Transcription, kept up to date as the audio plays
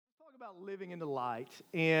about living in the light.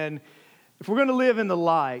 And if we're going to live in the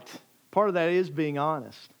light, part of that is being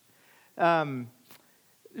honest.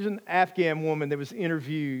 There's an Afghan woman that was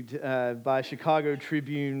interviewed by a Chicago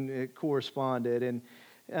Tribune correspondent,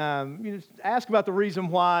 and asked about the reason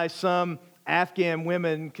why some Afghan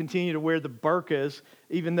women continue to wear the burqas,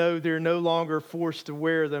 even though they're no longer forced to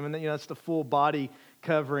wear them, and that's the full body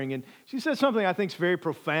covering. And she said something I think is very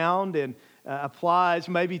profound and applies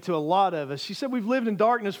maybe to a lot of us. She said, we've lived in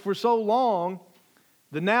darkness for so long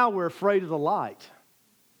that now we're afraid of the light.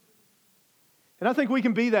 And I think we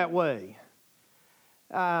can be that way.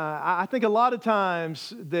 I think a lot of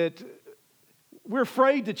times that we're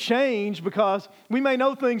afraid to change because we may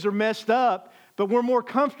know things are messed up, but we're more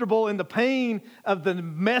comfortable in the pain of the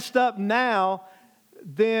messed up now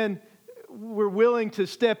than we're willing to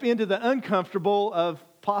step into the uncomfortable of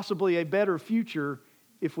possibly a better future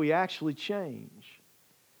if we actually change.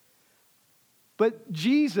 But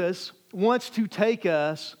Jesus wants to take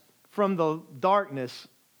us from the darkness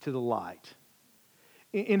to the light.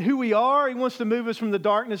 In who we are, He wants to move us from the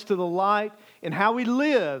darkness to the light. In how we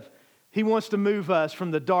live, He wants to move us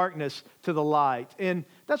from the darkness to the light. And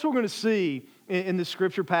that's what we're going to see in this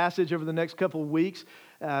scripture passage over the next couple of weeks.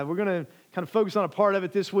 We're going to kind of focus on a part of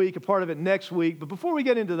it this week, a part of it next week. But before we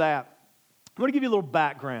get into that, I want to give you a little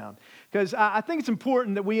background, because I think it's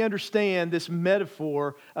important that we understand this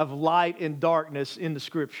metaphor of light and darkness in the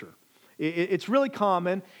Scripture. It's really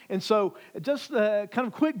common, and so just kind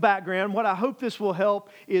of quick background. What I hope this will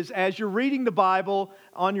help is as you're reading the Bible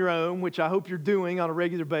on your own, which I hope you're doing on a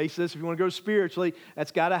regular basis, if you want to go spiritually,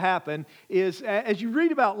 that's got to happen, is as you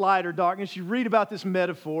read about light or darkness, you read about this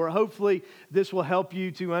metaphor, hopefully this will help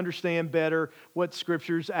you to understand better what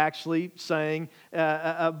Scripture's actually saying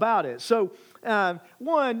about it. So,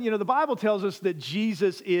 one, the Bible tells us that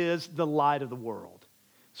Jesus is the light of the world.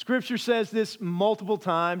 Scripture says this multiple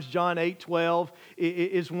times. John 8:12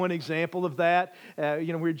 is one example of that,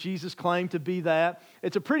 where Jesus claimed to be that.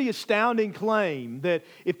 It's a pretty astounding claim that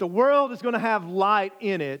if the world is going to have light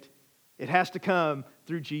in it, it has to come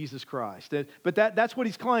through Jesus Christ. But that's what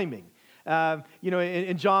He's claiming.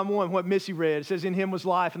 In John 1, what Missy read, it says, in Him was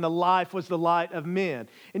life, and the life was the light of men.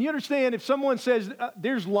 And you understand, if someone says,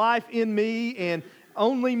 there's life in me and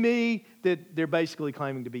only me, that they're basically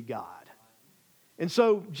claiming to be God. And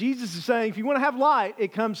so Jesus is saying, if you want to have light,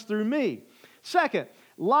 it comes through me. Second,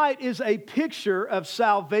 light is a picture of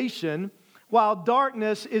salvation, while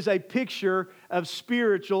darkness is a picture of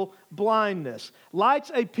spiritual blindness.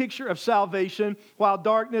 Light's a picture of salvation, while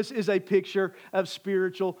darkness is a picture of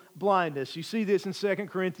spiritual blindness. You see this in 2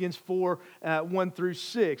 Corinthians 4, 1 through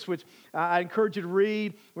 6, which I encourage you to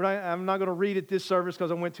read. I'm not going to read it this service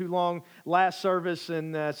because I went too long last service,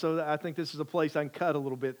 and so I think this is a place I can cut a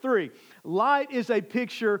little bit. 3, light is a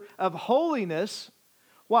picture of holiness,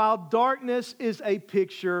 while darkness is a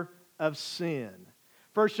picture of sin.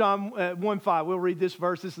 1 John 1:5, we'll read this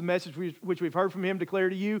verse. This is the message which we've heard from Him declare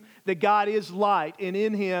to you, that God is light, and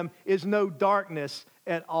in Him is no darkness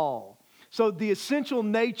at all. So the essential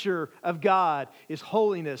nature of God is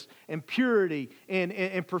holiness and purity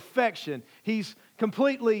and perfection. He's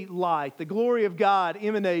completely light, the glory of God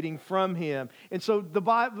emanating from Him. And so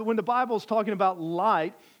when the Bible is talking about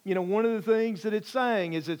light, one of the things that it's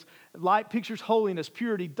saying is it's light pictures holiness,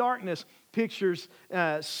 purity, darkness pictures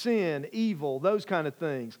sin, evil, those kind of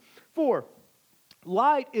things. 4,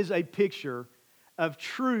 light is a picture of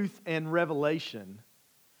truth and revelation,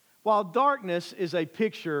 while darkness is a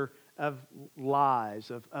picture of lies,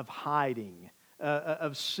 of hiding,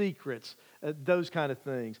 of secrets, those kind of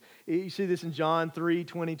things. You see this in John 3,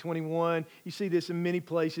 20, 21. You see this in many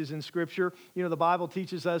places in Scripture. The Bible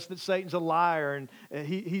teaches us that Satan's a liar and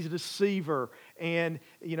he's a deceiver. And,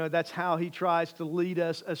 that's how he tries to lead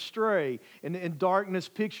us astray. And darkness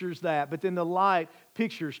pictures that. But then the light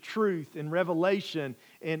pictures truth and revelation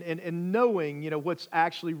and knowing, what's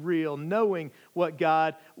actually real, knowing what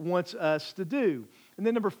God wants us to do. And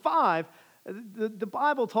then number 5, the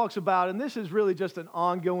Bible talks about, and this is really just an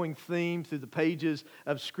ongoing theme through the pages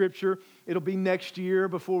of Scripture. It'll be next year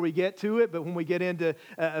before we get to it, but when we get into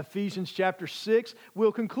Ephesians chapter 6,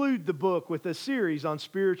 we'll conclude the book with a series on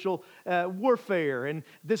spiritual warfare and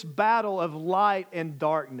this battle of light and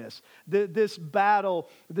darkness. This battle,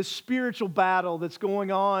 this spiritual battle that's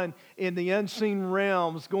going on in the unseen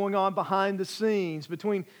realms, going on behind the scenes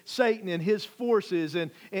between Satan and his forces and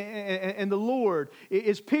the Lord,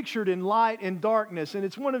 is pictured in light and darkness. And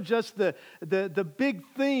it's one of just the big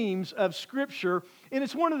themes of Scripture. And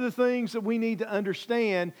it's one of the things that we need to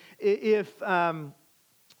understand if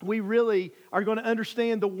we really are going to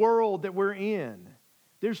understand the world that we're in.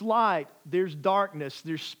 There's light, there's darkness,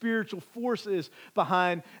 there's spiritual forces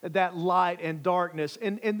behind that light and darkness.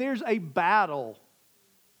 And there's a battle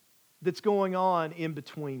that's going on in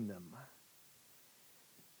between them.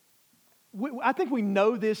 I think we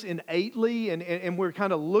know this innately, and we're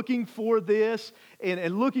kind of looking for this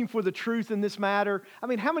and looking for the truth in this matter. I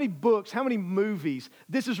mean, how many books, how many movies,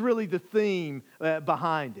 this is really the theme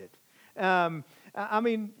behind it. I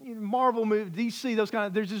mean, Marvel movies, DC, those kind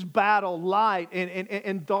of, there's this battle, light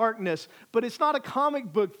and darkness, but it's not a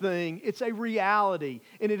comic book thing, it's a reality,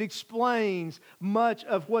 and it explains much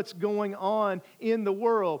of what's going on in the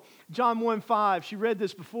world. John 1:5, she read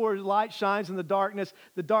this before, light shines in the darkness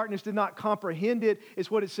did not comprehend it,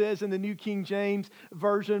 is what it says in the New King James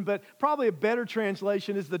Version, but probably a better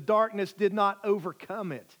translation is the darkness did not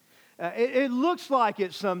overcome it. It looks like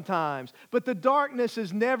it sometimes, but the darkness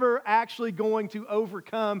is never actually going to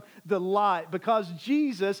overcome the light because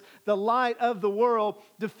Jesus, the light of the world,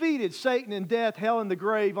 defeated Satan and death, hell, and the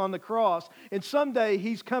grave on the cross. And someday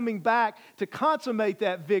He's coming back to consummate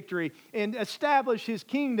that victory and establish His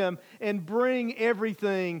kingdom and bring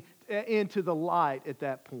everything into the light at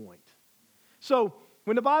that point. So,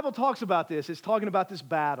 when the Bible talks about this, it's talking about this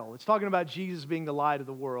battle. It's talking about Jesus being the light of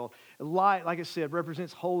the world. Light, like I said,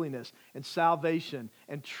 represents holiness and salvation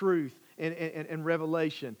and truth and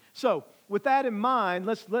revelation. So, with that in mind,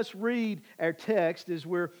 let's read our text as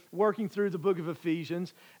we're working through the book of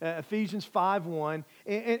Ephesians, Ephesians 5:1.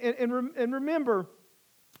 And remember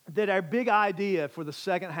that our big idea for the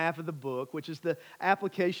second half of the book, which is the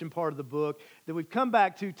application part of the book, that we've come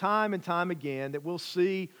back to time and time again, that we'll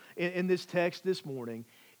see in this text this morning,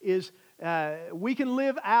 is we can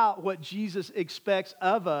live out what Jesus expects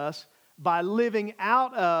of us by living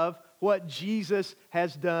out of what Jesus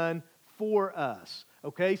has done for us.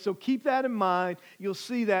 Okay, so keep that in mind. You'll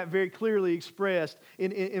see that very clearly expressed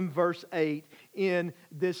in verse 8 in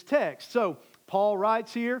this text. So, Paul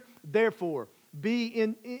writes here, therefore, be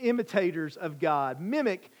imitators of God.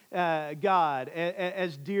 Mimic God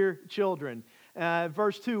as dear children.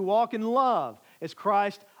 Verse 2, walk in love as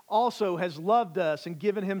Christ also has loved us and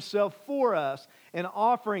given Himself for us, an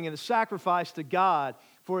offering and a sacrifice to God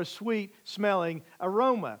for a sweet-smelling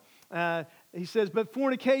aroma. He says, but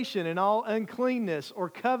fornication and all uncleanness or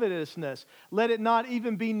covetousness, let it not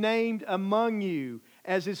even be named among you,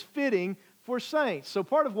 as is fitting for saints. So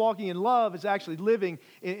part of walking in love is actually living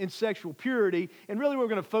in sexual purity. And really what we're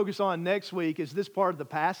going to focus on next week is this part of the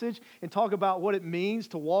passage and talk about what it means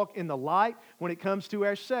to walk in the light when it comes to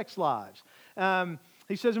our sex lives.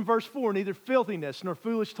 He says in verse 4, neither filthiness, nor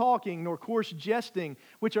foolish talking, nor coarse jesting,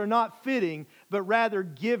 which are not fitting, but rather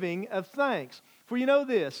giving of thanks. For you know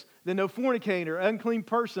this, that no fornicator, unclean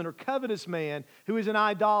person, or covetous man who is an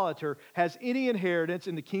idolater has any inheritance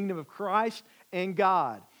in the kingdom of Christ and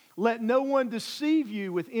God. Let no one deceive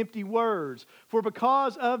you with empty words, for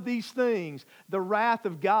because of these things, the wrath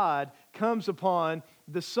of God comes upon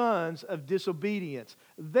the sons of disobedience.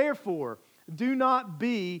 Therefore, do not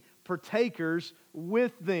be partakers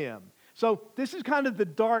with them. So this is kind of the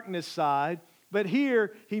darkness side, but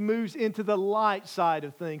here he moves into the light side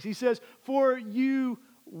of things. He says, for you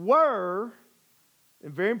were, a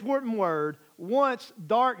very important word, once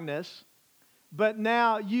darkness, but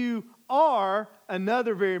now you are,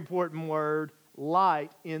 another very important word,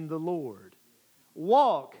 light in the Lord.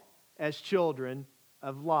 Walk as children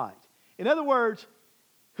of light. In other words,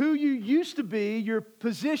 who you used to be, your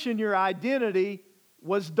position, your identity,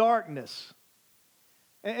 was darkness.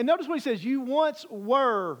 And notice what he says, you once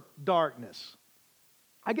were darkness.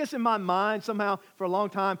 I guess in my mind, somehow, for a long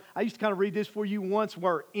time, I used to kind of read this, for you once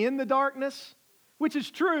were in the darkness, which is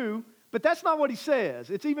true, but that's not what he says.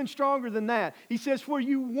 It's even stronger than that. He says, for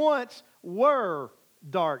you once were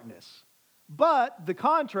darkness. But the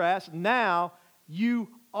contrast, now you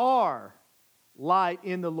are light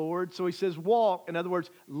in the Lord. So he says, walk, in other words,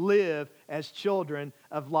 live as children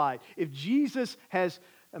of light. If Jesus has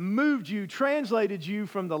moved you, translated you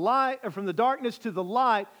from the light, or from the darkness to the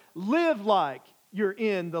light, live like you're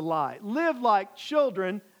in the light. Live like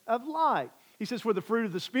children of light. He says, for the fruit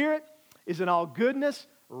of the Spirit is in all goodness,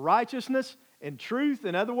 righteousness, and truth.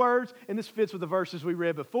 In other words, and this fits with the verses we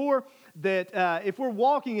read before, that if we're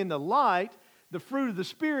walking in the light, the fruit of the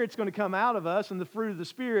Spirit is going to come out of us, and the fruit of the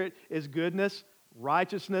Spirit is goodness,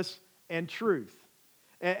 righteousness, and truth.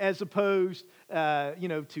 As opposed,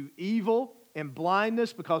 to evil and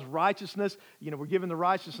blindness, because righteousness, we're given the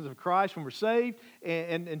righteousness of Christ when we're saved,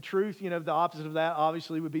 and truth, the opposite of that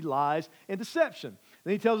obviously would be lies and deception.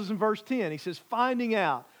 Then he tells us in verse 10, he says, finding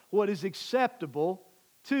out what is acceptable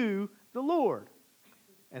to the Lord,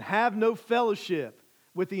 and have no fellowship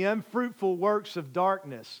with the unfruitful works of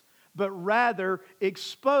darkness, but rather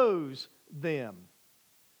expose them.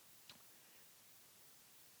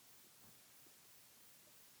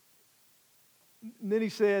 And then he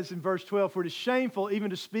says in verse 12, for it is shameful even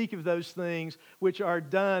to speak of those things which are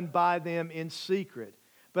done by them in secret.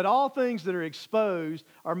 But all things that are exposed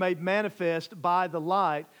are made manifest by the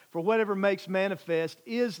light, for whatever makes manifest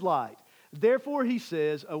is light. Therefore he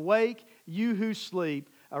says, awake, you who sleep,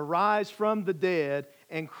 arise from the dead,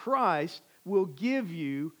 and Christ will give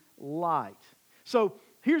you light. So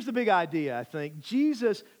here's the big idea, I think.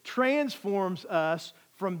 Jesus transforms us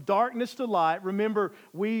from darkness to light. Remember,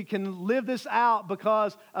 we can live this out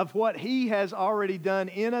because of what He has already done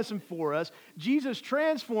in us and for us. Jesus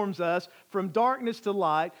transforms us from darkness to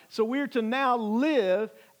light, so we're to now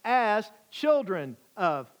live as children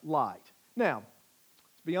of light. Now,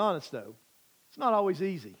 let's be honest though, it's not always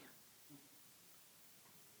easy.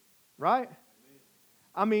 Right?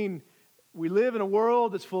 I mean, we live in a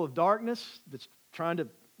world that's full of darkness, that's trying to,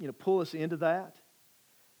 pull us into that.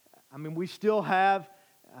 I mean, we still have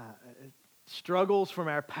struggles from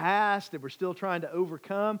our past that we're still trying to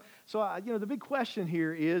overcome. So, the big question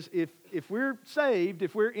here is if we're saved,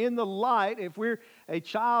 if we're in the light, if we're a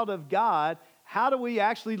child of God, how do we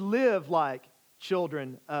actually live like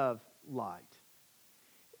children of light?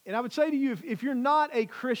 And I would say to you, if you're not a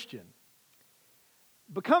Christian,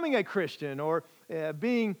 becoming a Christian or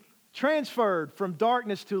being transferred from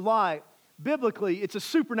darkness to light, biblically, it's a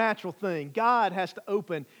supernatural thing. God has to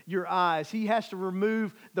open your eyes. He has to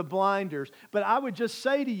remove the blinders. But I would just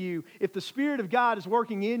say to you, if the Spirit of God is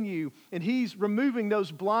working in you and He's removing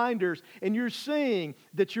those blinders and you're seeing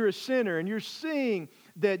that you're a sinner and you're seeing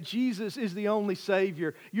that Jesus is the only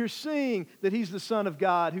Savior, you're seeing that He's the Son of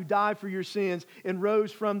God who died for your sins and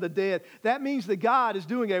rose from the dead, that means that God is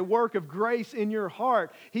doing a work of grace in your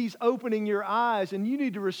heart. He's opening your eyes, and you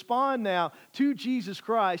need to respond now to Jesus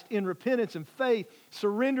Christ in repentance and faith,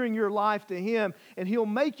 surrendering your life to Him, and He'll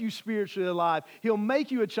make you spiritually alive. He'll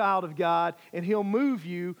make you a child of God, and He'll move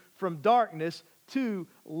you from darkness to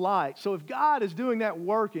light. So if God is doing that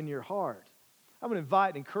work in your heart, I would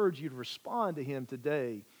invite and encourage you to respond to Him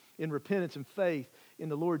today in repentance and faith in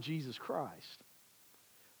the Lord Jesus Christ.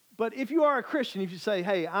 But if you are a Christian, if you say,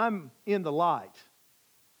 hey, I'm in the light,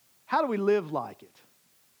 how do we live like it?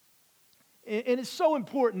 And it's so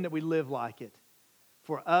important that we live like it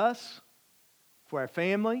for us, for our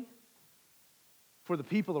family, for the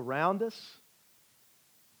people around us.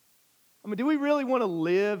 I mean, do we really want to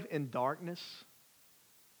live in darkness?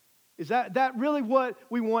 Is that really what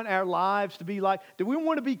we want our lives to be like? Do we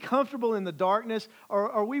want to be comfortable in the darkness,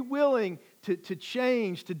 or are we willing to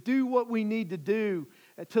change, to do what we need to do,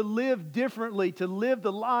 to live differently, to live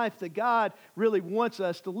the life that God really wants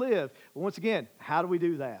us to live? But once again, how do we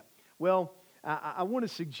do that? Well, I want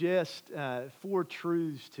to suggest 4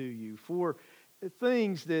 truths to you, 4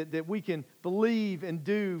 things that we can believe and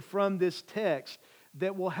do from this text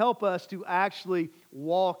that will help us to actually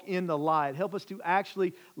walk in the light, help us to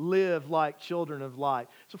actually live like children of light.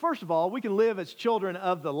 So first of all, we can live as children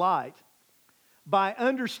of the light by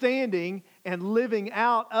understanding and living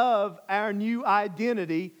out of our new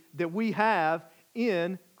identity that we have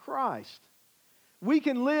in Christ. We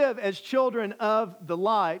can live as children of the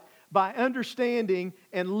light by understanding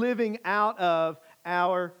and living out of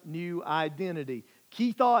our new identity.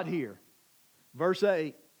 Key thought here, verse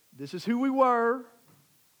 8, this is who we were.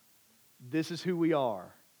 This is who we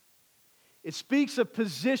are. It speaks of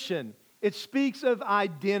position. It speaks of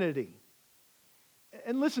identity.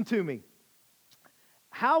 And listen to me.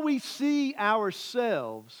 How we see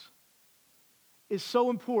ourselves is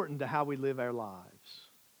so important to how we live our lives.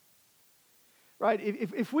 Right?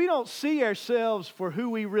 If we don't see ourselves for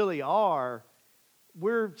who we really are,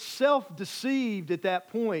 we're self-deceived at that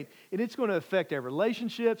point, and it's going to affect our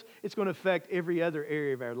relationships. It's going to affect every other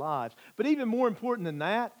area of our lives. But even more important than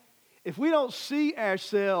that, if we don't see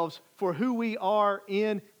ourselves for who we are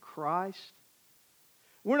in Christ,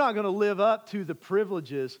 we're not going to live up to the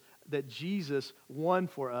privileges that Jesus won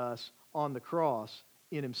for us on the cross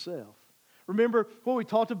in Himself. Remember what we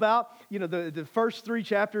talked about? The first 3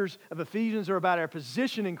 chapters of Ephesians are about our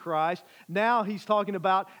position in Christ. Now he's talking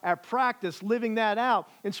about our practice, living that out.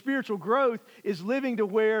 And spiritual growth is living to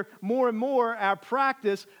where more and more our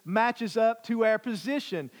practice matches up to our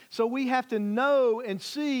position. So we have to know and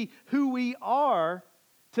see who we are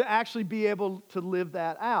to actually be able to live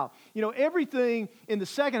that out. You know, everything in the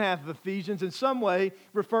second half of Ephesians in some way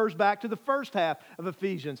refers back to the first half of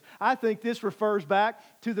Ephesians. I think this refers back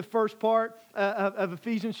to the first part of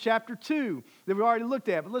Ephesians chapter 2 that we already looked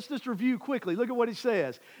at. But let's just review quickly. Look at what he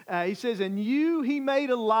says. He says, "And you he made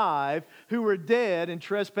alive who were dead in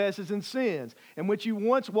trespasses and sins, in which you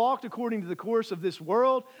once walked according to the course of this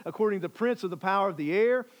world, according to the prince of the power of the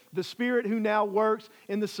air, the spirit who now works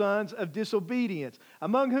in the sons of disobedience,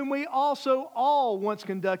 among whom we also all once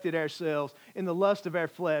conducted ourselves in the lust of our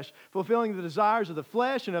flesh, fulfilling the desires of the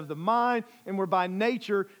flesh and of the mind, and were by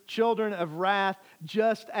nature children of wrath,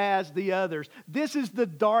 just as the others." This is the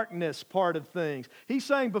darkness part of things. He's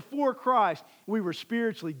saying before Christ, we were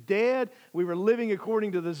spiritually dead. We were living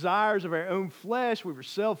according to the desires of our own flesh. We were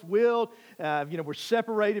self-willed. We're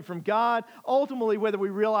separated from God. Ultimately, whether we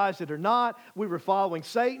realized it or not, we were following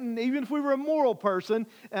Satan. Even if we were a moral person,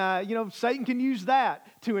 Satan can use that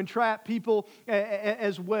to entrap people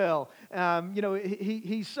as well.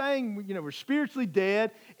 He's saying, we're spiritually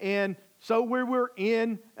dead, and so we're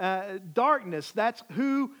in darkness. That's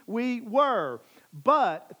who we were.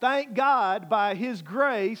 But thank God, by His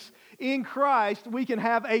grace in Christ, we can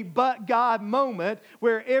have a but God moment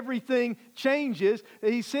where everything changes.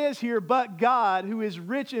 He says here, "But God, who is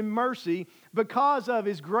rich in mercy, because of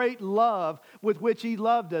His great love with which He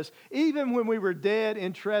loved us, even when we were dead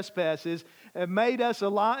in trespasses, made us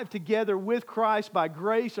alive together with Christ. By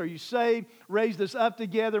grace are you saved, raised us up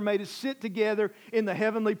together, made us sit together in the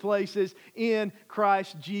heavenly places in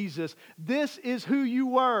Christ Jesus." This is who you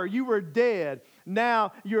were. You were dead.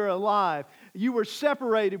 Now you're alive. You were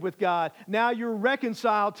separated with God. Now you're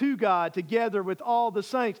reconciled to God together with all the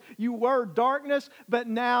saints. You were darkness, but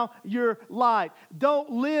now you're light. Don't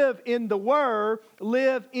live in the were,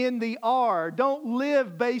 live in the are. Don't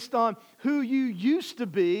live based on who you used to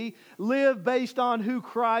be. Live based on who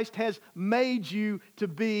Christ has made you to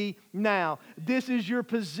be now. This is your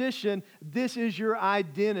position. This is your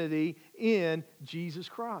identity in Jesus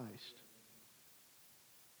Christ.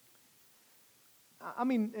 I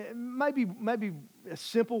mean, maybe a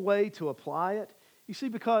simple way to apply it. You see,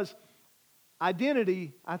 because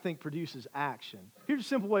identity, I think, produces action. Here's a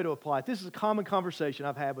simple way to apply it. This is a common conversation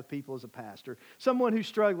I've had with people as a pastor. Someone who's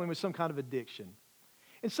struggling with some kind of addiction.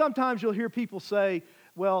 And sometimes you'll hear people say,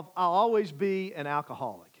 "Well, I'll always be an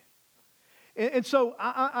alcoholic." And so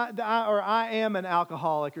I am an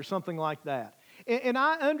alcoholic or something like that. And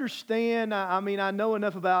I understand, I know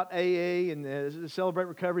enough about AA and Celebrate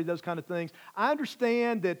Recovery, those kind of things. I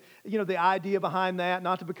understand that, the idea behind that,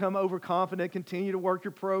 not to become overconfident, continue to work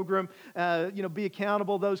your program, be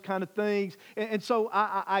accountable, those kind of things. And so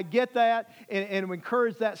I get that and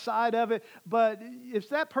encourage that side of it. But if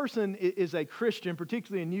that person is a Christian,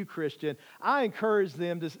 particularly a new Christian, I encourage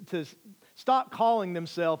them to stop calling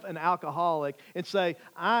themselves an alcoholic and say,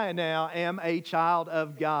 "I now am a child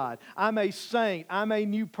of God. I'm a saint. I'm a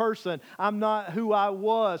new person. I'm not who I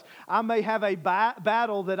was. I may have a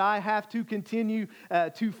battle that I have to continue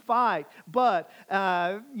to fight, but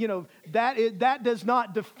that does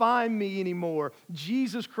not define me anymore.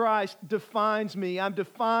 Jesus Christ defines me. I'm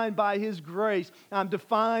defined by His grace. I'm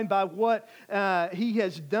defined by what He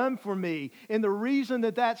has done for me." And the reason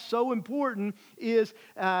that that's so important is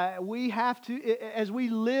we have to, as we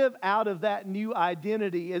live out of that new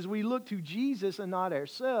identity, as we look to Jesus and not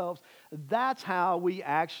ourselves, that's how we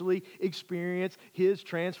actually experience His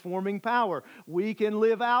transforming power. We can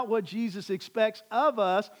live out what Jesus expects of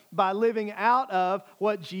us by living out of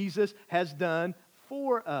what Jesus has done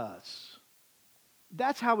for us.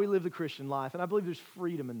 That's how we live the Christian life, and I believe there's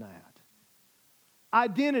freedom in that.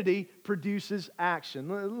 Identity produces action.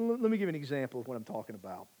 Let me give you an example of what I'm talking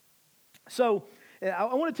about. So,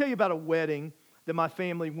 I want to tell you about a wedding that my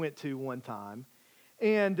family went to one time.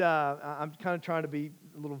 And I'm kind of trying to be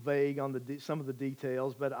a little vague on some of the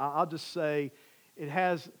details, but I'll just say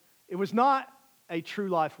it was not a True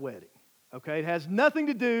Life wedding. Okay, it has nothing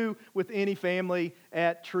to do with any family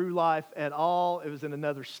at True Life at all. It was in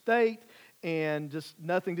another state, and just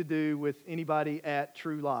nothing to do with anybody at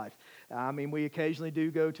True Life. We occasionally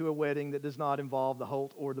do go to a wedding that does not involve the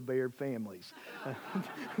Holt or the Baird families.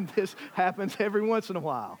 This happens every once in a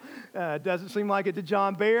while. It doesn't seem like it to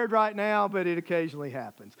John Baird right now, but it occasionally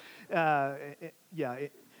happens.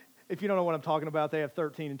 If you don't know what I'm talking about, they have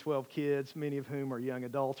 13 and 12 kids, many of whom are young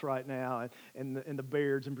adults right now, and the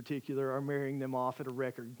Bairds in particular are marrying them off at a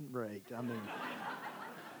record rate.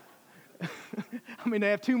 They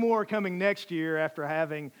have 2 more coming next year after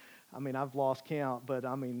having, I've lost count, but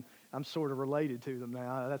I'm sort of related to them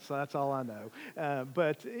now. That's all I know.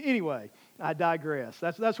 But anyway, I digress.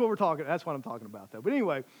 That's what we're talking. That's what I'm talking about, though. But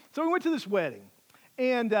anyway, so we went to this wedding,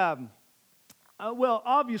 And well,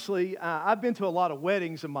 obviously, I've been to a lot of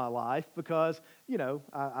weddings in my life because,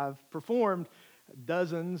 I've performed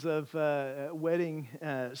dozens of wedding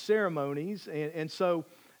ceremonies. And so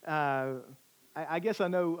I guess I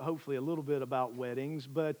know hopefully a little bit about weddings,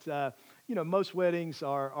 but, most weddings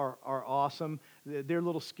are awesome. They're a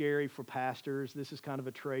little scary for pastors. This is kind of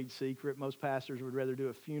a trade secret. Most pastors would rather do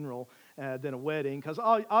a funeral than a wedding because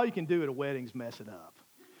all you can do at a wedding is mess it up.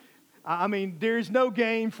 I mean, there's no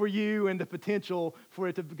gain for you and the potential for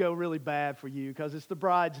it to go really bad for you because it's the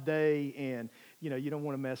bride's day and, you don't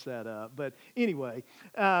want to mess that up. But anyway,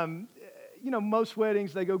 most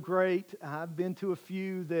weddings, they go great. I've been to a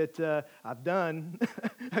few that I've done,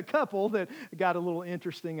 a couple that got a little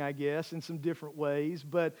interesting, I guess, in some different ways.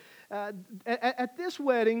 But at this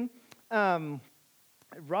wedding, Robin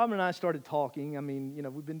and I started talking. I mean,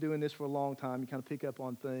 we've been doing this for a long time. You kind of pick up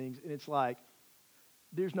on things. And it's like,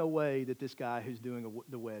 there's no way that this guy who's doing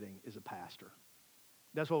the wedding is a pastor.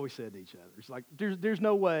 That's what we said to each other. It's like, there's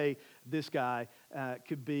no way this guy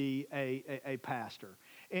could be a pastor.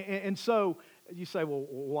 And so you say, well,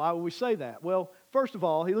 why would we say that? Well, first of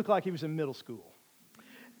all, he looked like he was in middle school.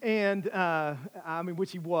 And,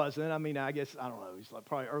 which he wasn't. I guess, I don't know, he's like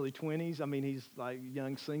probably early 20s. He's like a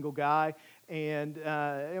young single guy. And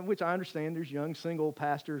which I understand there's young single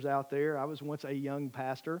pastors out there. I was once a young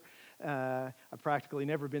pastor. I've practically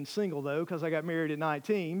never been single, though, because I got married at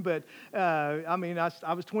 19. But,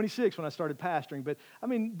 I was 26 when I started pastoring. But,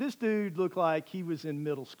 this dude looked like he was in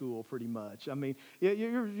middle school pretty much.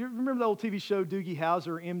 You remember the old TV show Doogie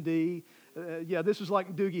Howser, MD? This was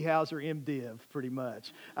like Doogie Howser, MDiv, pretty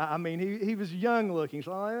much. He was young looking.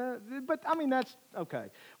 So, but, that's okay.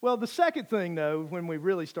 Well, the second thing, though, when we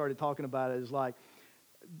really started talking about it is like,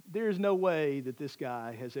 there's no way that this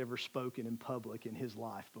guy has ever spoken in public in his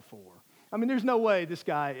life before. There's no way this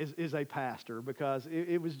guy is a pastor because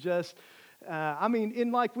it was just,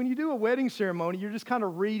 when you do a wedding ceremony, you're just kind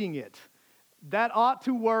of reading it. That ought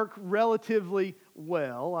to work relatively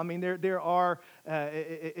well. There are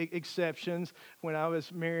exceptions. When I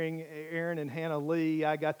was marrying Aaron and Hannah Lee,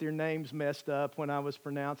 I got their names messed up when I was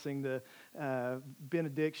pronouncing the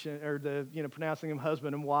benediction, or pronouncing them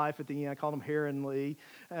husband and wife at the end. I called them Heron Lee.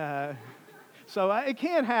 So it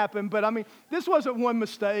can happen, but this wasn't one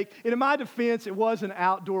mistake. And in my defense, it was an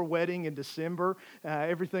outdoor wedding in December.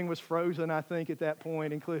 Everything was frozen, I think, at that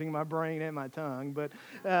point, including my brain and my tongue. But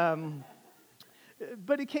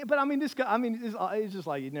it can't. But this guy. It's just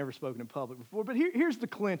like he'd never spoken in public before. But here's the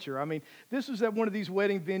clincher. This was at one of these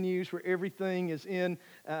wedding venues where everything is in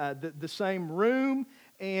the same room.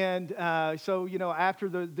 And so after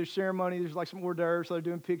the ceremony, there's like some hors d'oeuvres. So they're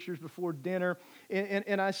doing pictures before dinner.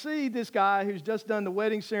 And I see this guy who's just done the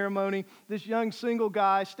wedding ceremony. This young single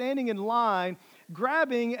guy standing in line,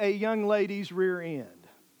 grabbing a young lady's rear end.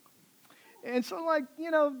 And so,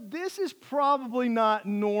 this is probably not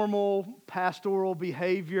normal pastoral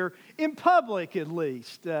behavior, in public at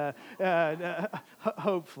least,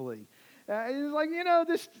 hopefully. It's like,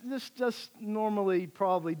 this just normally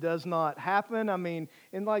probably does not happen.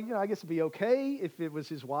 I guess it'd be okay if it was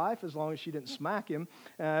his wife, as long as she didn't smack him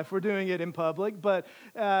for doing it in public. But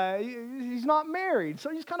he's not married. So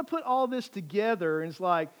you just kind of put all this together, and it's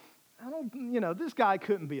like, this guy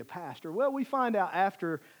couldn't be a pastor. Well, we find out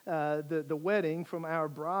after the wedding from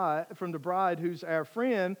the bride who's our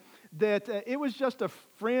friend, that it was just a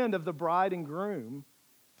friend of the bride and groom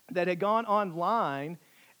that had gone online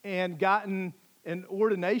and gotten an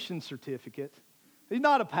ordination certificate. He's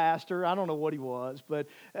not a pastor. I don't know what he was, but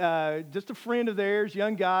just a friend of theirs,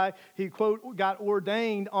 young guy. He, quote, got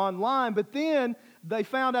ordained online, but then they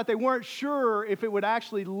found out they weren't sure if it would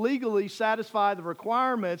actually legally satisfy the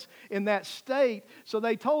requirements in that state. So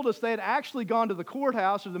they told us they had actually gone to the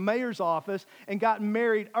courthouse or the mayor's office and gotten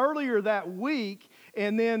married earlier that week.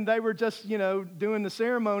 And then they were just, doing the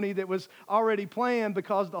ceremony that was already planned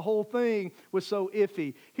because the whole thing was so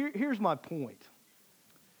iffy. Here's my point.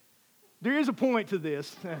 There is a point to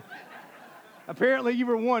this. Apparently you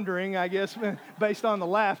were wondering, I guess, based on the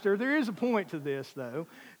laughter. There is a point to this, though.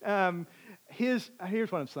 Here's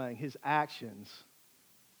what I'm saying. His actions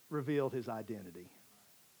revealed his identity.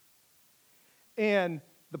 And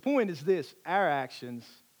the point is this: our actions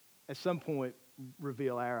at some point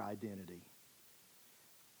reveal our identity.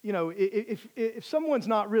 If someone's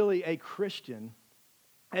not really a Christian,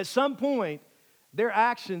 at some point their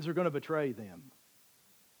actions are going to betray them.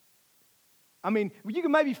 You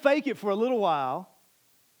can maybe fake it for a little while.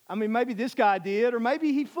 Maybe this guy did, or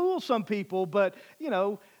maybe he fooled some people, but,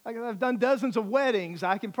 I've done dozens of weddings.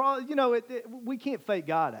 I can probably, we can't fake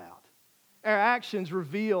God out. Our actions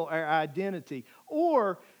reveal our identity.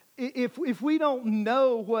 Or if we don't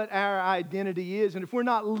know what our identity is, and if we're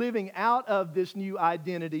not living out of this new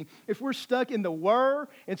identity, if we're stuck in the were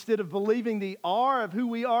instead of believing the are of who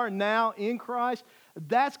we are now in Christ,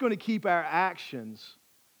 that's going to keep our actions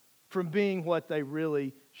from being what they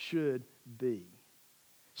really should be.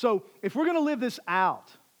 So if we're going to live this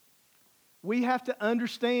out, we have to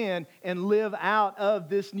understand and live out of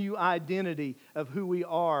this new identity of who we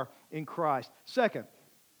are in Christ. Second,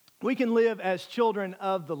 we can live as children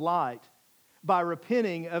of the light by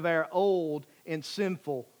repenting of our old and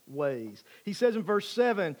sinful ways. He says in verse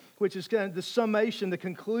 7, which is kind of the summation, the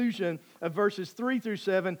conclusion of verses 3 through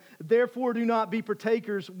 7, therefore do not be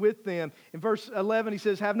partakers with them. In verse 11, he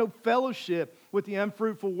says, have no fellowship with the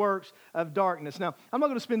unfruitful works of darkness. Now, I'm not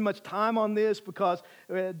going to spend much time on this because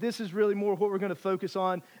this is really more what we're going to focus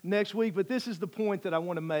on next week, but this is the point that I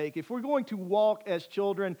want to make. If we're going to walk as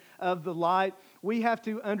children of the light, we have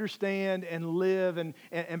to understand and live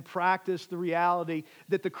and practice the reality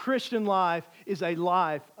that the Christian life is a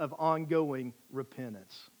life of ongoing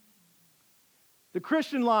repentance. The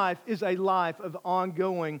Christian life is a life of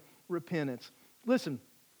ongoing repentance. Listen,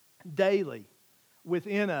 daily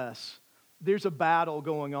within us, there's a battle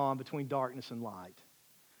going on between darkness and light,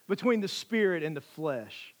 between the spirit and the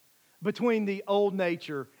flesh, between the old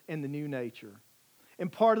nature and the new nature.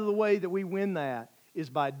 And part of the way that we win that is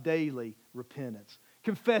by daily repentance.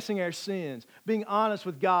 Confessing our sins, being honest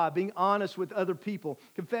with God, being honest with other people,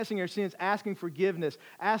 confessing our sins, asking forgiveness,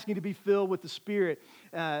 asking to be filled with the Spirit,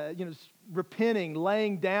 repenting,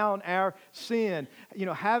 laying down our sin.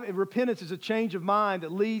 Repentance is a change of mind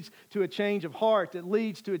that leads to a change of heart, that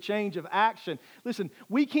leads to a change of action. Listen,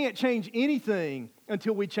 we can't change anything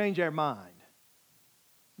until we change our mind.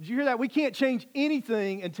 Did you hear that? We can't change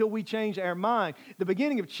anything until we change our mind. The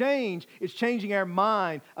beginning of change is changing our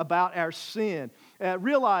mind about our sin.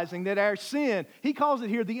 Realizing that our sin, he calls it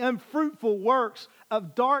here the unfruitful works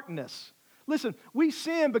of darkness. Listen, we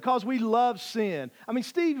sin because we love sin. I mean,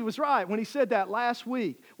 Steve was right when he said that last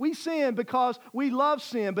week. We sin because we love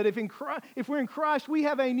sin, but if we're in Christ, we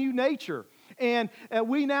have a new nature. And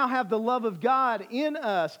we now have the love of God in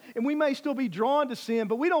us. And we may still be drawn to sin,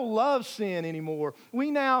 but we don't love sin anymore.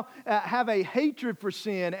 We now have a hatred for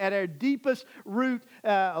sin at our deepest root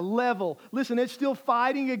level. Listen, it's still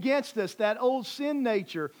fighting against us, that old sin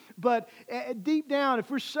nature. But deep down,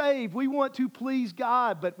 if we're saved, we want to please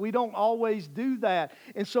God, but we don't always do that.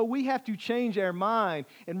 And so we have to change our mind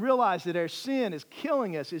and realize that our sin is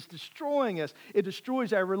killing us. It's destroying us. It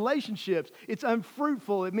destroys our relationships. It's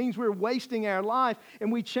unfruitful. It means we're wasting our life,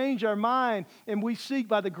 and we change our mind, and we seek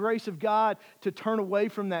by the grace of God to turn away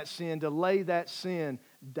from that sin, to lay that sin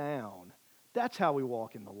down. That's how we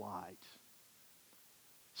walk in the light.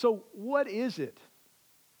 So what is it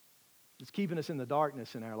that's keeping us in the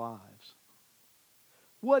darkness in our lives?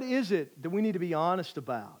 What is it that we need to be honest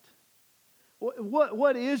about?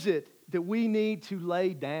 What is it that we need to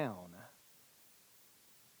lay down?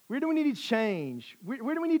 Where do we need to change?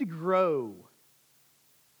 Where do we need to grow?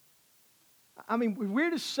 I mean,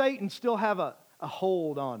 where does Satan still have a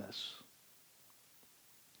hold on us?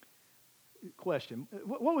 Question.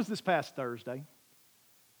 What was this past Thursday?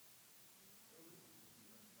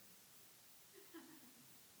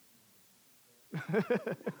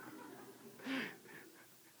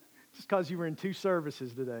 Just because you were in 2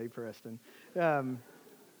 services today, Preston. Yeah,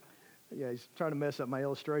 he's trying to mess up my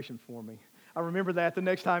illustration for me. I'll remember that the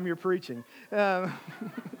next time you're preaching.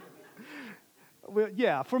 Well,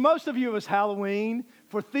 yeah, for most of you it was Halloween.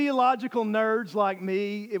 For theological nerds like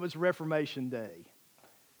me, it was Reformation Day.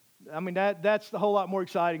 I mean, that's a whole lot more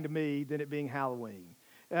exciting to me than it being Halloween.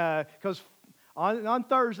 Because on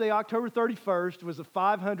Thursday, October 31st, was the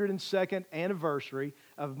 502nd anniversary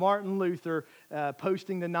of Martin Luther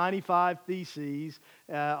posting the 95 Theses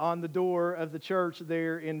on the door of the church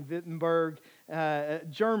there in Wittenberg,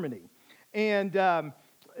 Germany. And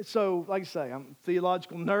so, like I say, I'm a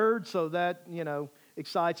theological nerd, so that,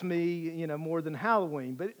 excites me, more than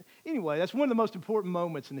Halloween. But anyway, that's one of the most important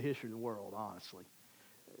moments in the history of the world, honestly.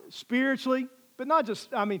 Spiritually, but not just,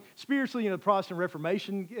 spiritually, the Protestant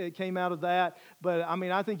Reformation came out of that. But,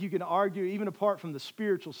 I think you can argue, even apart from the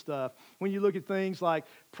spiritual stuff, when you look at things like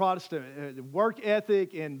Protestant work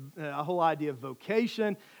ethic and a whole idea of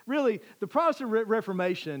vocation, really, the Protestant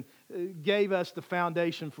Reformation gave us the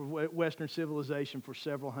foundation for Western civilization for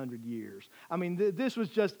several hundred years. This was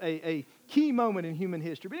just a key moment in human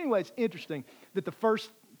history. But anyway, it's interesting that the first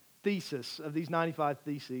thesis of these 95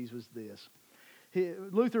 Theses was this.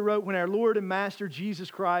 Luther wrote, when our Lord and Master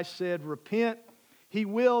Jesus Christ said, repent, he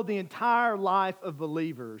willed the entire life of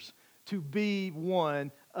believers to be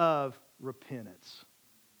one of repentance.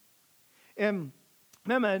 And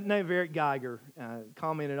A man named Eric Geiger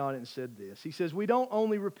commented on it and said this. He says, we don't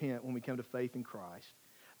only repent when we come to faith in Christ,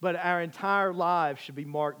 but our entire lives should be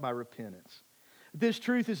marked by repentance. This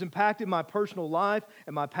truth has impacted my personal life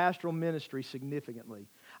and my pastoral ministry significantly.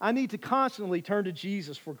 I need to constantly turn to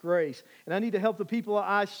Jesus for grace, and I need to help the people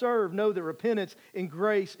I serve know that repentance and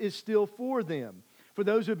grace is still for them. For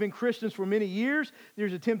those who have been Christians for many years,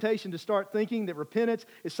 there's a temptation to start thinking that repentance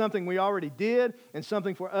is something we already did and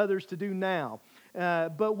something for others to do now.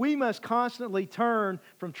 But we must constantly turn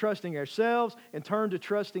from trusting ourselves and turn to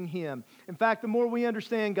trusting Him. In fact, the more we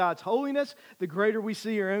understand God's holiness, the greater we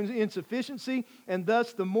see our own insufficiency, and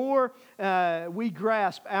thus the more we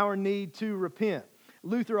grasp our need to repent.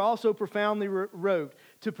 Luther also profoundly wrote,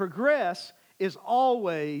 to progress is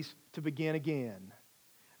always to begin again.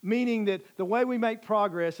 Meaning that the way we make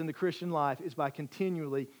progress in the Christian life is by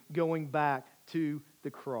continually going back to the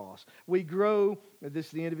cross. We grow, this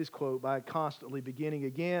is the end of his quote, by constantly beginning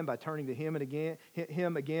again, by turning to Him again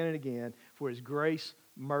and again for His grace,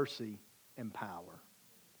 mercy, and power.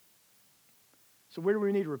 So where do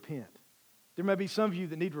we need to repent? There may be some of you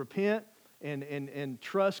that need to repent and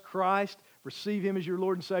trust Christ, receive Him as your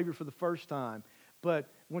Lord and Savior for the first time.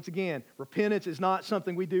 But once again, repentance is not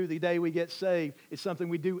something we do the day we get saved. It's something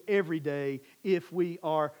we do every day if we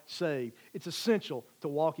are saved. It's essential to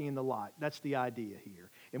walking in the light. That's the idea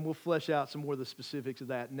here. And we'll flesh out some more of the specifics of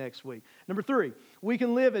that next week. Number 3, we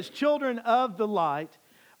can live as children of the light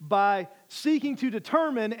by seeking to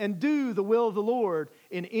determine and do the will of the Lord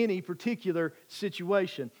in any particular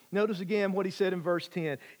situation. Notice again what he said in verse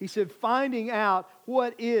 10. He said, finding out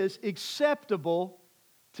what is acceptable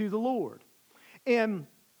to the Lord. And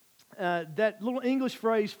that little English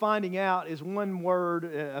phrase, finding out, is one word,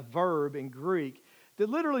 a verb in Greek, that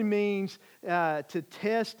literally means to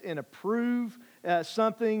test and approve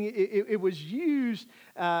something. It was used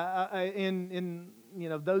in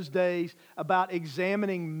those days about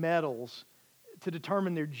examining metals to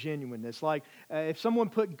determine their genuineness. Like if someone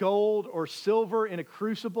put gold or silver in a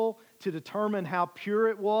crucible to determine how pure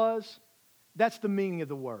it was, that's the meaning of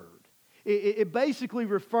the word. It basically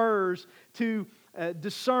refers to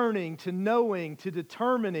discerning, to knowing, to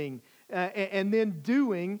determining, and then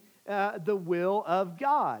doing the will of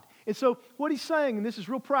God. And so what he's saying, and this is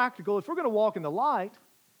real practical, if we're going to walk in the light,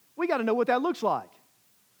 we got to know what that looks like.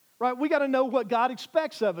 Right? We got to know what God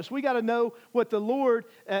expects of us. We got to know what the Lord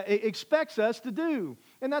expects us to do.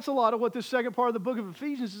 And that's a lot of what this second part of the book of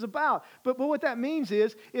Ephesians is about. But what that means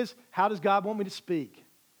is how does God want me to speak?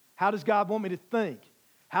 How does God want me to think?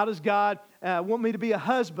 How does God want me to be a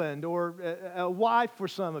husband or a wife for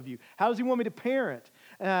some of you? How does He want me to parent?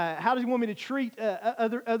 How does He want me to treat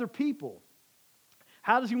other people?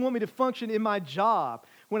 How does He want me to function in my job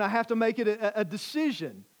when I have to make it a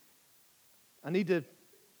decision? I need to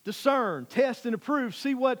discern, test, and approve,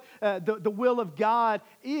 see what the will of God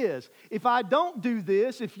is. If I don't do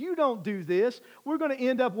this, if you don't do this, we're going to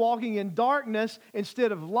end up walking in darkness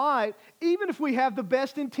instead of light, even if we have the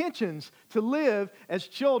best intentions to live as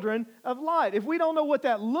children of light. If we don't know what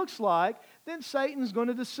that looks like, then Satan's going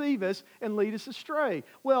to deceive us and lead us astray.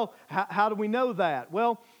 Well, how do we know that?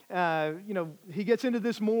 Well, he gets into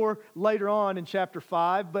this more later on in chapter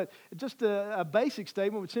 5, but just a basic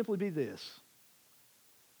statement would simply be this.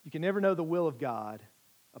 You can never know the will of God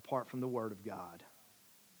apart from the Word of God.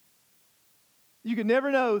 You can never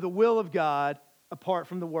know the will of God apart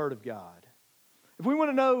from the Word of God. If we want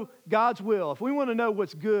to know God's will, if we want to know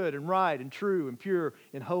what's good and right and true and pure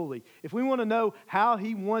and holy, if we want to know how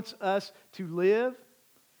He wants us to live,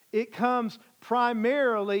 it comes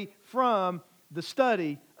primarily from the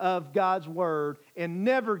study of God's Word and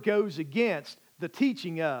never goes against the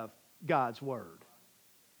teaching of God's Word.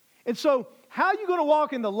 And so, how are you going to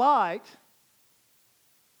walk in the light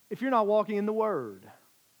if you're not walking in the Word?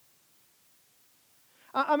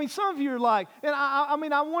 I mean, some of you are like, and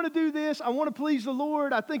I want to do this. I want to please the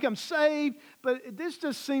Lord. I think I'm saved. But this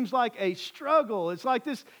just seems like a struggle. It's like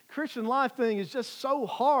this Christian life thing is just so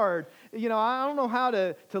hard. I don't know how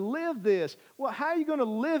to live this. Well, how are you going to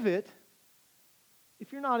live it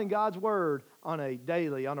if you're not in God's Word on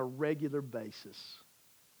a regular basis?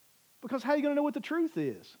 Because how are you going to know what the truth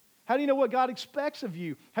is? How do you know what God expects of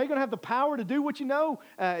you? How are you going to have the power to do what you know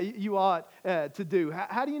you ought to do?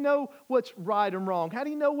 How do you know what's right and wrong? How do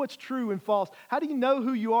you know what's true and false? How do you know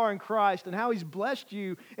who you are in Christ and how He's blessed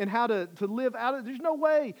you and how to live out of it? There's no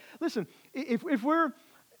way. Listen, if we're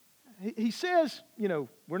he says,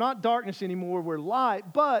 we're not darkness anymore, we're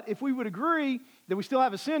light. But if we would agree that we still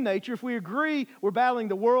have a sin nature, if we agree we're battling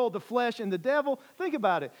the world, the flesh, and the devil, think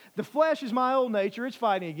about it. The flesh is my old nature, it's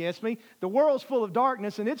fighting against me. The world's full of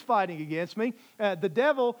darkness, and it's fighting against me. The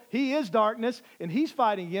devil, he is darkness, and he's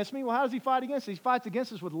fighting against me. Well, how does he fight against us? He fights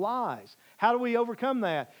against us with lies. How do we overcome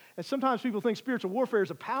that? And sometimes people think spiritual warfare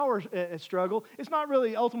is a power struggle. It's not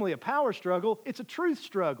really ultimately a power struggle, it's a truth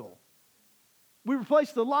struggle. We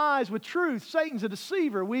replace the lies with truth. Satan's a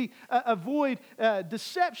deceiver. We avoid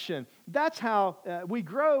deception. That's how we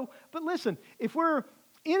grow. But listen, if we're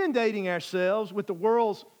inundating ourselves with the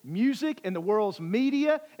world's music and the world's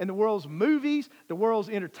media and the world's movies, the world's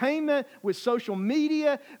entertainment, with social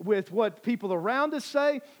media, with what people around us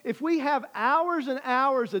say, if we have hours and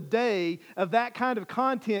hours a day of that kind of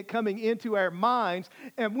content coming into our minds,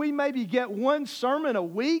 and we maybe get one sermon a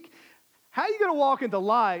week, how are you going to walk in the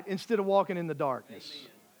light instead of walking in the darkness?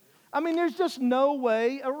 Amen. I mean, there's just no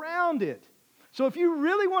way around it. So if you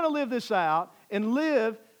really want to live this out and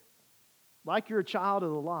live like you're a child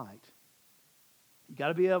of the light, you've got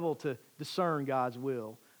to be able to discern God's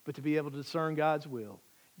will. But to be able to discern God's will,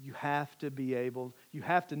 you have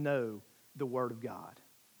to know the Word of God.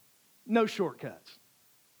 No shortcuts.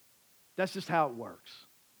 That's just how it works.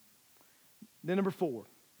 Then number 4.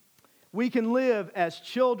 We can live as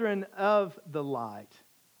children of the light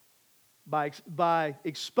by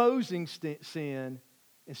exposing sin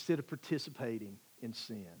instead of participating in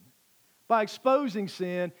sin. By exposing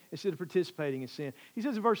sin instead of participating in sin. He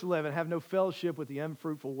says in verse 11, have no fellowship with the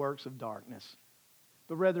unfruitful works of darkness,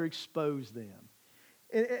 but rather expose them.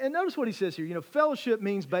 And notice what he says here. Fellowship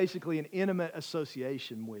means basically an intimate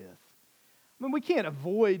association with. I mean, we can't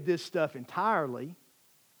avoid this stuff entirely,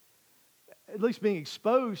 at least being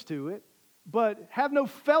exposed to it, but have no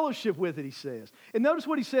fellowship with it, he says. And notice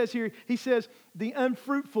what he says here. He says the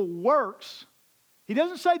unfruitful works. He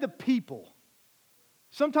doesn't say the people.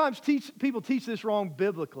 Sometimes people teach this wrong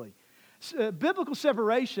biblically. Biblical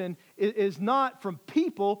separation is not from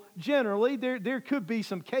people generally. There could be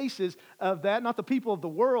some cases of that, not the people of the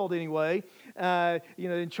world anyway.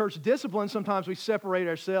 In church discipline, sometimes we separate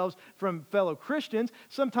ourselves from fellow Christians.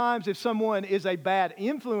 Sometimes if someone is a bad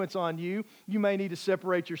influence on you, you may need to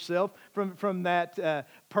separate yourself from that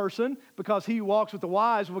person, because he who walks with the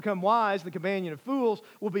wise will become wise, and the companion of fools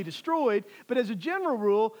will be destroyed. But as a general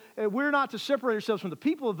rule, we're not to separate ourselves from the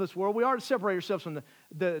people of this world. We are to separate ourselves from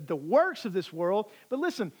the works of this world. But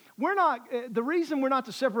listen, the reason we're not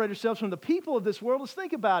to separate ourselves from the people of this world is,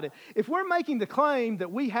 think about it. If we're making the claim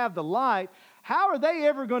that we have the light, how are they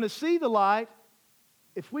ever going to see the light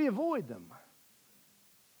if we avoid them?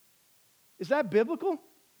 Is that biblical?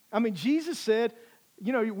 I mean, Jesus said,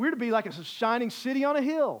 we're to be like a shining city on a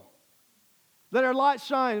hill. Let our light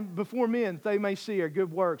shine before men, that they may see our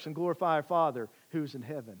good works and glorify our Father who's in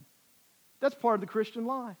heaven. That's part of the Christian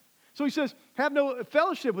life. So he says, have no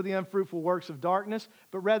fellowship with the unfruitful works of darkness,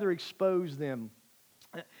 but rather expose them.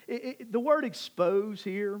 The word expose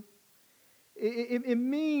here, it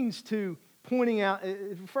means to pointing out,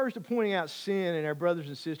 it refers to pointing out sin in our brothers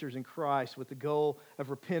and sisters in Christ with the goal of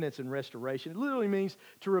repentance and restoration. It literally means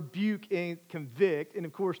to rebuke and convict. And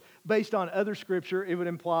of course, based on other scripture, it would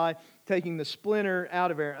imply taking the splinter out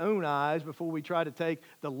of our own eyes before we try to take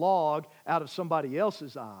the log out of somebody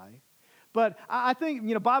else's eye. But I think,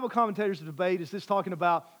 Bible commentators debate, is this talking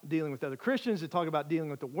about dealing with other Christians? Is it talking about dealing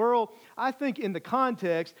with the world? I think in the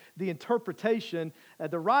context, the interpretation,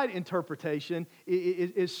 the right interpretation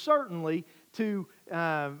is certainly to,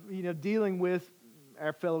 dealing with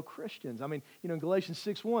our fellow Christians. I mean, in Galatians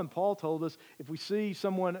 6:1, Paul told us if we see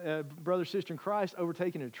someone, brother, sister in Christ,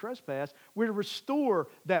 overtaken in a trespass, we're to restore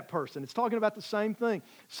that person. It's talking about the same thing.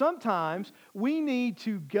 Sometimes we need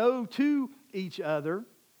to go to each other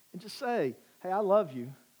and just say, hey, I love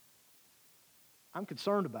you. I'm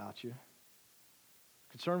concerned about you. I'm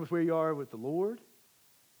concerned with where you are with the Lord.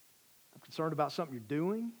 I'm concerned about something you're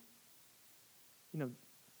doing.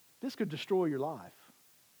 This could destroy your life.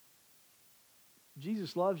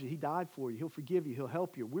 Jesus loves you. He died for you. He'll forgive you. He'll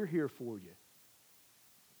help you. We're here for you.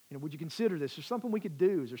 Would you consider this? Is there something we could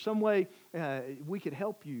do? Is there some way we could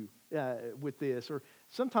help you with this? Or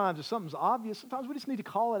sometimes if something's obvious, sometimes we just need to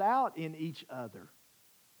call it out in each other.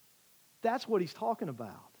 That's what he's talking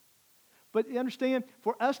about. But you understand,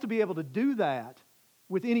 for us to be able to do that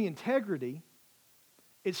with any integrity,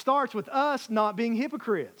 it starts with us not being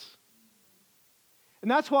hypocrites.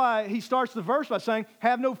 And that's why he starts the verse by saying,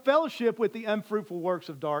 have no fellowship with the unfruitful works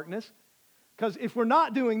of darkness. Because if we're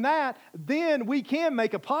not doing that, then we can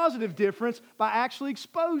make a positive difference by actually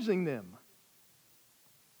exposing them.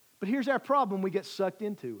 But here's our problem: we get sucked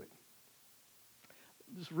into it.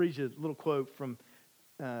 just read you a little quote from,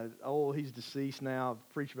 he's deceased now,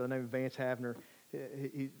 a preacher by the name of Vance Havner.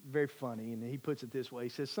 He's very funny, and he puts it this way. He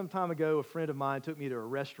says, "Some time ago, a friend of mine took me to a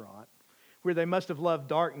restaurant where they must have loved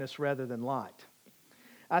darkness rather than light.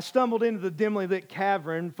 I stumbled into the dimly lit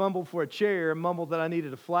cavern, fumbled for a chair, and mumbled that I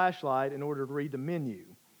needed a flashlight in order to read the menu.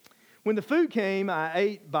 When the food came, I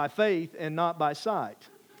ate by faith and not by sight.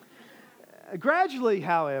 Gradually,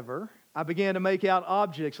 however, I began to make out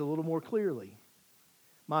objects a little more clearly.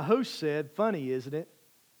 My host said, 'Funny, isn't it,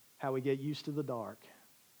 how we get used to the dark?'"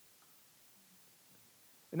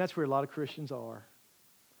 And that's where a lot of Christians are.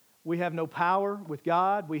 We have no power with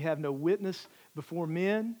God. We have no witness before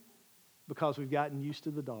men because we've gotten used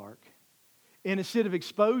to the dark. And instead of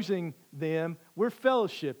exposing them, we're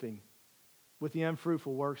fellowshipping with the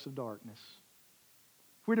unfruitful works of darkness.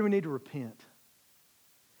 Where do we need to repent?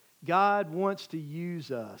 God wants to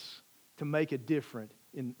use us to make a difference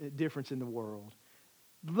in the world.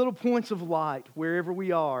 Little points of light wherever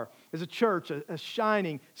we are, as a church, a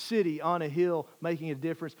shining city on a hill making a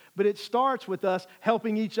difference. But it starts with us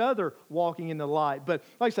helping each other walking in the light. But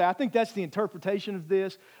like I say, I think that's the interpretation of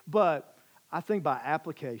this. But I think by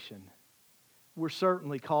application, we're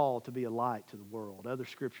certainly called to be a light to the world. Other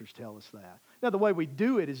scriptures tell us that. Now, the way we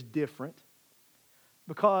do it is different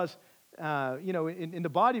because, in the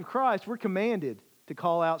body of Christ, we're commanded to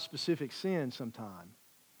call out specific sins sometime.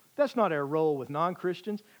 That's not our role with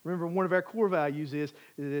non-Christians. Remember, one of our core values is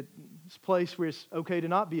that it's a place where it's okay to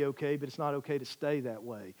not be okay, but it's not okay to stay that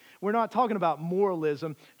way. We're not talking about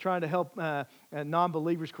moralism, trying to help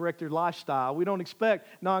non-believers correct their lifestyle. We don't expect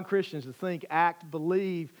non-Christians to think, act,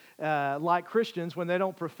 believe like Christians when they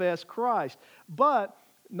don't profess Christ. But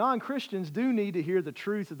non-Christians do need to hear the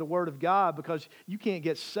truth of the Word of God because you can't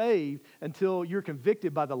get saved until you're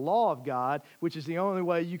convicted by the law of God, which is the only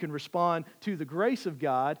way you can respond to the grace of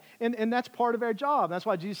God. And that's part of our job. That's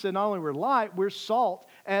why Jesus said not only we're light, we're salt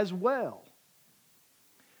as well.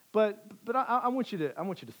 But I want you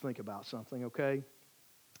to think about something, okay,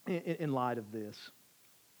 in light of this.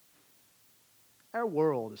 Our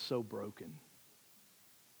world is so broken.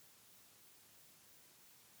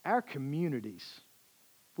 Our communities,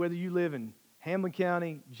 whether you live in Hamlin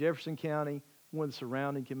County, Jefferson County, one of the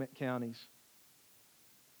surrounding counties,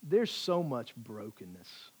 there's so much brokenness,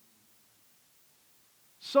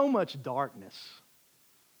 so much darkness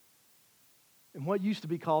in what used to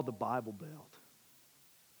be called the Bible Belt.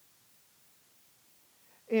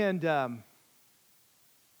 And,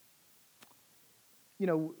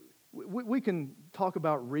 we can talk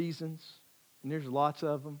about reasons, and there's lots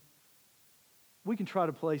of them. We can try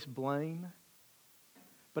to place blame.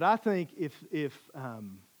 But I think if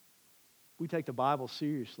we take the Bible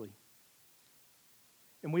seriously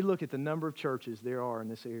and we look at the number of churches there are in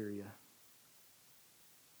this area,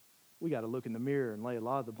 we got to look in the mirror and lay a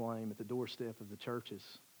lot of the blame at the doorstep of the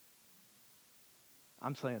churches.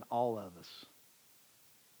 I'm saying all of us.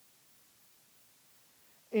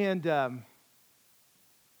 And there's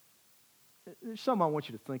something I want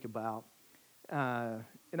you to think about.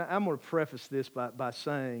 And I'm going to preface this by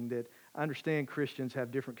saying that I understand Christians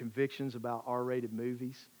have different convictions about R-rated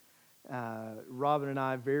movies. Robin and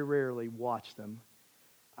I very rarely watch them.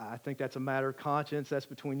 I think that's a matter of conscience. That's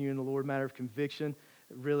between you and the Lord, a matter of conviction.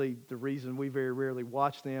 Really, the reason we very rarely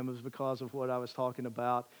watch them is because of what I was talking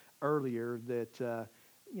about earlier, that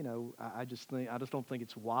I just don't think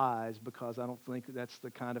it's wise, because I don't think that's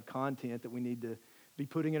the kind of content that we need to be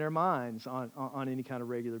putting in our minds on any kind of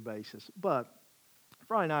regular basis. But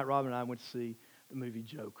Friday night, Robin and I went to see the movie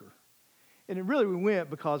Joker. And we went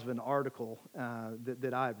because of an article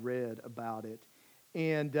that I had read about it.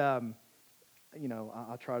 And,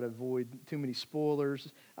 I'll try to avoid too many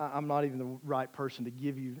spoilers. I'm not even the right person to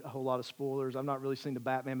give you a whole lot of spoilers. I've not really seen the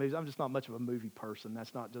Batman movies. I'm just not much of a movie person.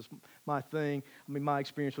 That's not just my thing. I mean, my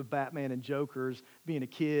experience with Batman and Jokers, being a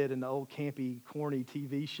kid and the old campy, corny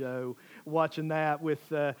TV show, watching that with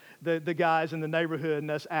the guys in the neighborhood and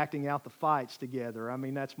us acting out the fights together. I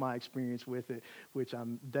mean, that's my experience with it, which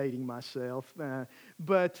I'm dating myself.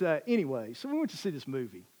 But anyway, so we went to see this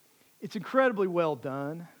movie. It's incredibly well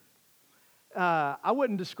done. I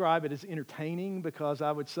wouldn't describe it as entertaining, because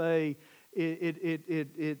I would say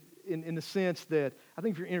it in the sense that I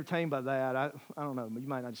think if you're entertained by that, I don't know, you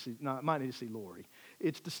might need to see Lori.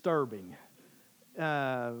 It's disturbing.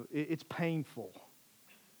 It's painful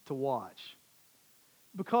to watch,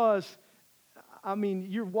 because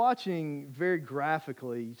you're watching very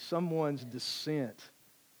graphically someone's descent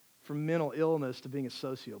from mental illness to being a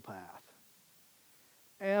sociopath.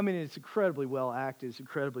 And it's incredibly well acted. It's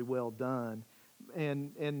incredibly well done.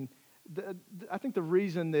 And I think the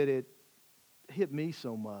reason that it hit me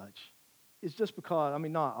so much is just because, I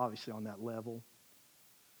mean, not obviously on that level,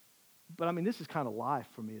 but I mean, this is kind of life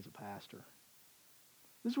for me as a pastor.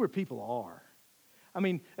 This is where people are. I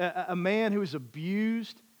mean, a man who was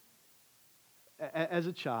abused as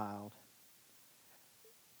a child,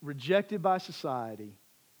 rejected by society,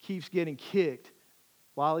 keeps getting kicked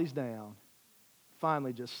while he's down,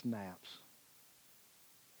 finally just snaps.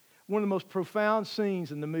 One of the most profound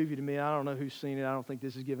scenes in the movie to me, I don't know who's seen it, I don't think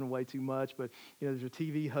this is giving away too much, but there's a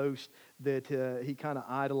TV host that he kind of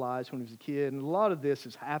idolized when he was a kid, and a lot of this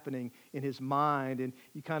is happening in his mind, and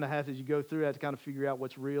you kind of have, as you go through that, to kind of figure out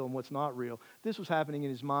what's real and what's not real. This was happening in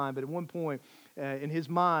his mind, but at one point in his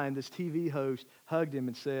mind, this TV host hugged him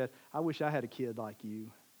and said, "I wish I had a kid like you."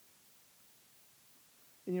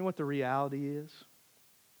 And you know what the reality is?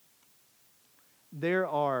 There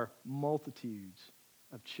are multitudes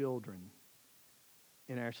of children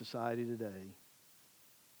in our society today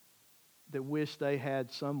that wish they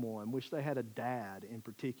had someone, wish they had a dad in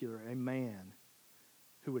particular, a man,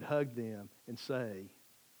 who would hug them and say,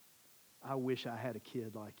 "I wish I had a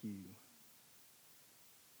kid like you."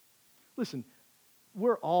 Listen,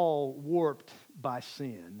 we're all warped by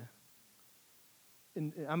sin.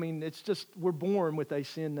 And I mean, it's just, we're born with a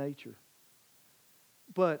sin nature.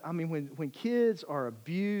 But I mean, when kids are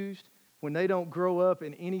abused, when they don't grow up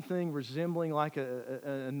in anything resembling like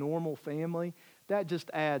a normal family, that just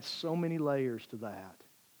adds so many layers to that.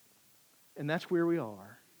 And that's where we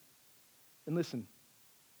are. And listen,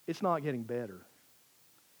 it's not getting better.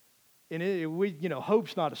 And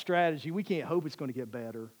hope's not a strategy. We can't hope it's going to get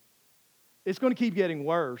better. It's going to keep getting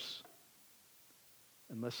worse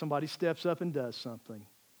unless somebody steps up and does something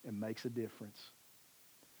and makes a difference.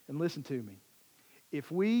 And listen to me.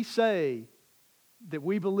 If we say that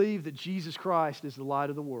we believe that Jesus Christ is the light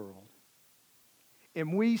of the world,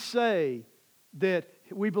 and we say that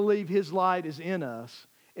we believe His light is in us,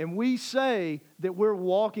 and we say that we're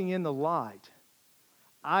walking in the light,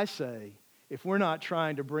 I say, if we're not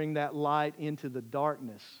trying to bring that light into the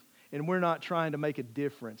darkness, and we're not trying to make a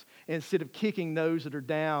difference, and instead of kicking those that are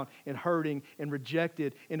down and hurting and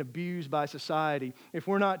rejected and abused by society, if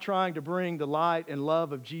we're not trying to bring the light and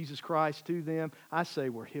love of Jesus Christ to them, I say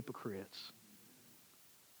we're hypocrites.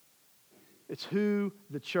 It's who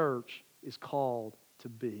the church is called to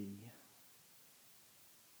be.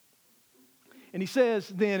 And he says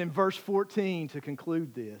then in verse 14 to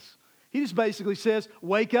conclude this, he just basically says,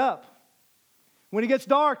 wake up. When it gets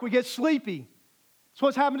dark, we get sleepy. It's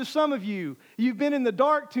what's happened to some of you. You've been in the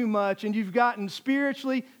dark too much and you've gotten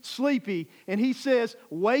spiritually sleepy. And he says,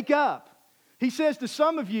 wake up. He says to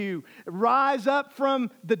some of you, rise up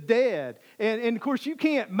from the dead. And of course, you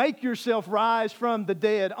can't make yourself rise from the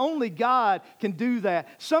dead. Only God can do that.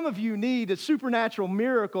 Some of you need a supernatural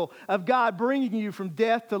miracle of God bringing you from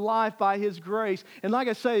death to life by His grace. And like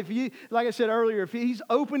I said earlier, if He's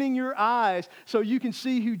opening your eyes so you can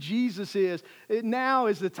see who Jesus is, now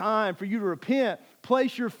is the time for you to repent.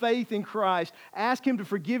 Place your faith in Christ. Ask Him to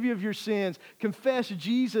forgive you of your sins. Confess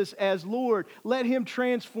Jesus as Lord. Let Him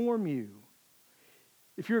transform you.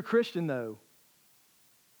 If you're a Christian, though,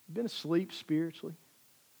 you've been asleep spiritually?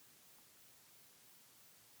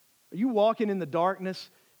 Are you walking in the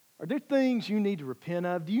darkness? Are there things you need to repent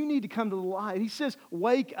of? Do you need to come to the light? He says,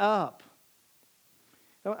 wake up.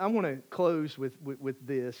 I want to close with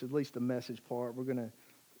this, at least the message part. We're going to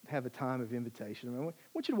have a time of invitation. I want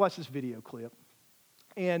you to watch this video clip.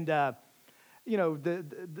 And,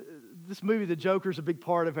 this movie, The Joker, is a big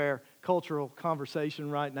part of our cultural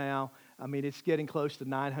conversation right now. I mean, it's getting close to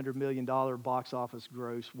 $900 million box office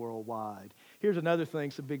gross worldwide. Here's another thing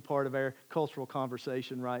that's a big part of our cultural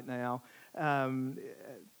conversation right now.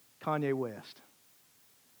 Kanye West.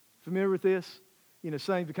 Familiar with this?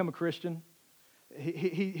 Saying become a Christian.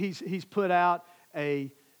 He's put out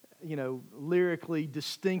a lyrically,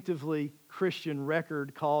 distinctively Christian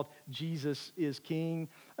record called Jesus is King.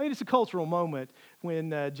 I mean, it's a cultural moment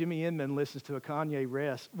when Jimmy Inman listens to a Kanye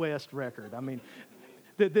West record. I mean,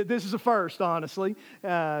 this is a first, honestly.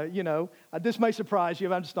 This may surprise you,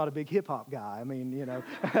 but I'm just not a big hip-hop guy. I mean,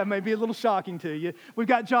 that may be a little shocking to you. We've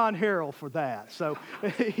got John Harrell for that. So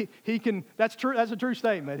he can, that's true. That's a true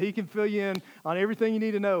statement. He can fill you in on everything you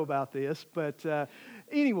need to know about this. But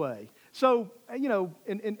anyway, so,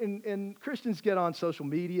 and Christians get on social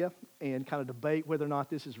media and kind of debate whether or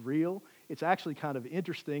not this is real. It's actually kind of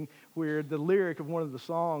interesting where the lyric of one of the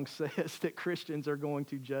songs says that Christians are going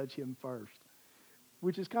to judge him first,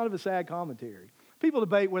 which is kind of a sad commentary. People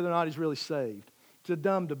debate whether or not he's really saved. It's a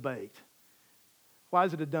dumb debate. Why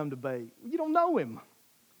is it a dumb debate? You don't know him.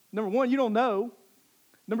 Number one, you don't know.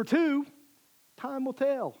 Number two, time will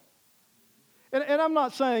tell. And I'm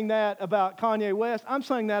not saying that about Kanye West. I'm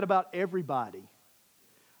saying that about everybody.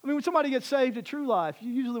 I mean, when somebody gets saved at True Life,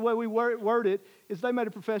 usually the way we word it is they made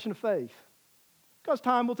a profession of faith. Because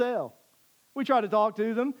time will tell. We try to talk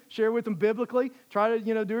to them, share with them biblically, try to,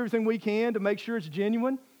 do everything we can to make sure it's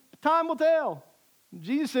genuine. But time will tell.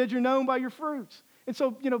 Jesus said you're known by your fruits. And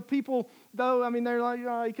so, people, though, they're like,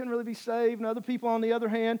 you couldn't really be saved. And other people, on the other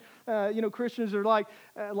hand, Christians are like,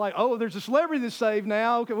 oh, there's a celebrity that's saved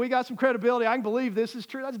now. Okay, we got some credibility. I can believe this is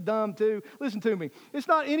true. That's dumb, too. Listen to me. It's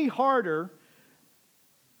not any harder.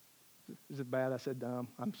 Is it bad I said dumb?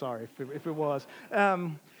 I'm sorry if it was.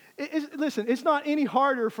 Listen, it's not any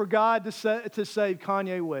harder for God to save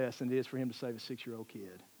Kanye West than it is for him to save a 6-year-old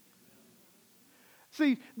kid.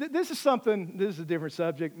 See, this is a different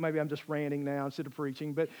subject. Maybe I'm just ranting now instead of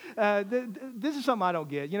preaching, but this is something I don't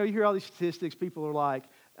get. You hear all these statistics. People are like,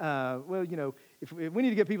 if we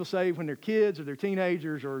need to get people saved when they're kids or they're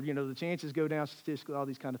teenagers or, the chances go down statistically, all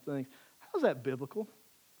these kind of things. How's that biblical?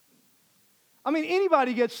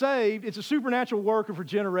 Anybody gets saved, it's a supernatural work of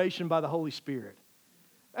regeneration by the Holy Spirit.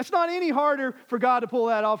 That's not any harder for God to pull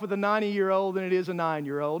that off with a 90-year-old than it is a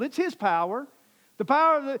 9-year-old. It's His power. The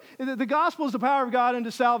power of the gospel is the power of God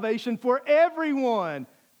unto salvation for everyone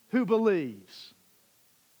who believes.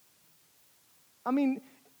 Anyway,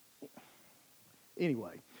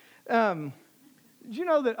 did you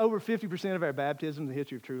know that over 50% of our baptisms in the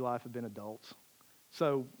history of True Life have been adults?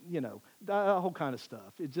 So, that whole kind of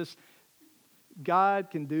stuff. It just,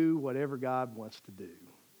 God can do whatever God wants to do,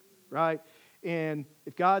 right? And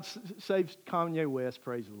if God saves Kanye West,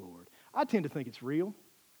 praise the Lord. I tend to think it's real.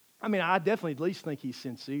 I definitely at least think he's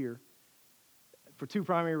sincere for two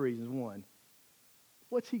primary reasons. One,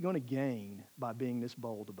 what's he going to gain by being this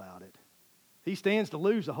bold about it? He stands to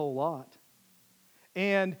lose a whole lot.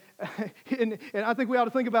 And I think we ought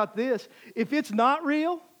to think about this. If it's not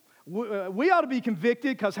real, we ought to be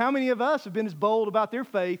convicted, because how many of us have been as bold about their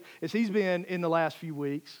faith as he's been in the last few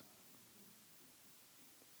weeks?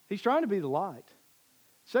 He's trying to be the light.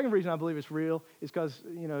 Second reason I believe it's real is because,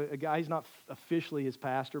 a guy, he's not officially his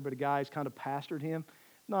pastor, but a guy who's kind of pastored him.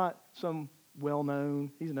 Not some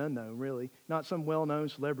well-known, he's an unknown really, not some well-known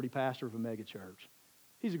celebrity pastor of a megachurch.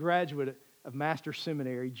 He's a graduate of Master's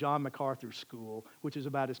Seminary, John MacArthur School, which is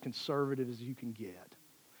about as conservative as you can get.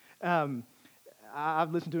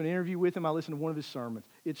 I've listened to an interview with him. I listened to one of his sermons.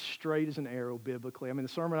 It's straight as an arrow biblically. The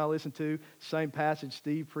sermon I listened to, same passage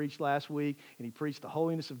Steve preached last week, and he preached the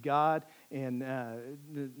holiness of God and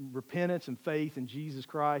the repentance and faith in Jesus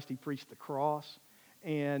Christ. He preached the cross,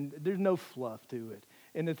 and there's no fluff to it.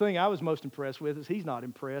 And the thing I was most impressed with is he's not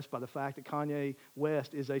impressed by the fact that Kanye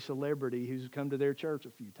West is a celebrity who's come to their church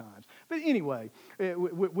a few times. But anyway,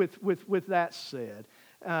 with that said,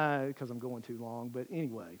 because I'm going too long, but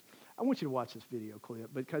anyway, I want you to watch this video clip,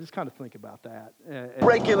 but just kind of think about that.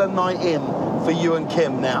 Regular night in for you and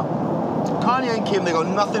Kim now. Kanye and Kim, they got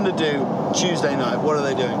nothing to do Tuesday night. What are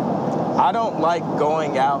they doing? I don't like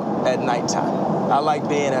going out at nighttime. I like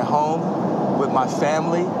being at home with my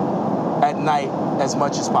family at night as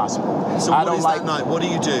much as possible. So what is that night? What do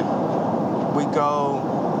you do?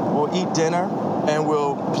 We'll eat dinner and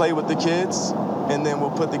we'll play with the kids, and then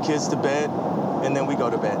we'll put the kids to bed, and then we go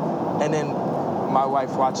to bed. And then my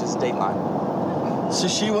wife watches Dateline. So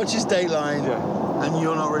she watches Dateline, yeah. And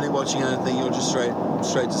you're not really watching anything, you're just straight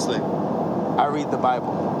to sleep? I read the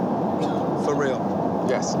Bible. For real?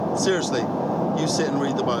 Yes. Seriously? You sit and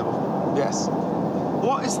read the Bible? Yes.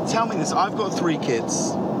 Tell me this, I've got 3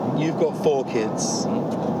 kids, you've got 4 kids.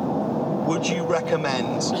 Would you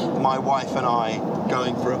recommend my wife and I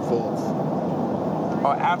going for a 4th?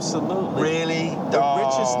 Oh, absolutely. Really? The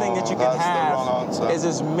richest thing that you can have is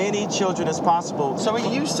as many children as possible. So are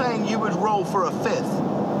you saying you would roll for a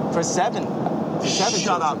 5th? For 7.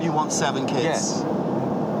 Shut up, you want 7 kids? Yes.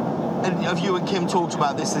 And have you and Kim talked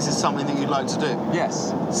about this? This is something that you'd like to do?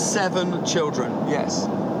 Yes. 7 children? Yes.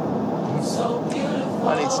 So beautiful.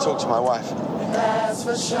 I need to talk to my wife. That's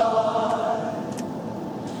for sure.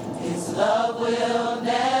 His love will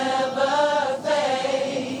never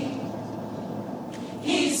fade.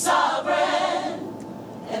 He's sovereign,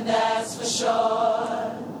 and that's for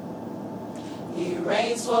sure. He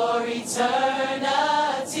reigns for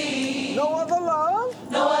eternity. No other love?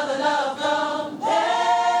 No other love compares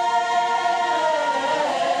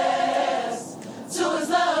to his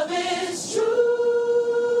love is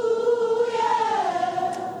true,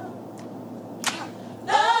 yeah.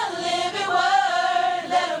 The living word,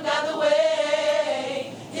 let him guide the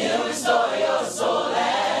way. He'll restore your soul,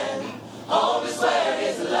 and home is where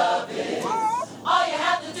his love is. All you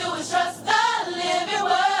have to do is trust the living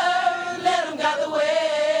word. Let him guide the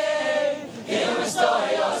way. He'll restore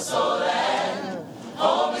your soul.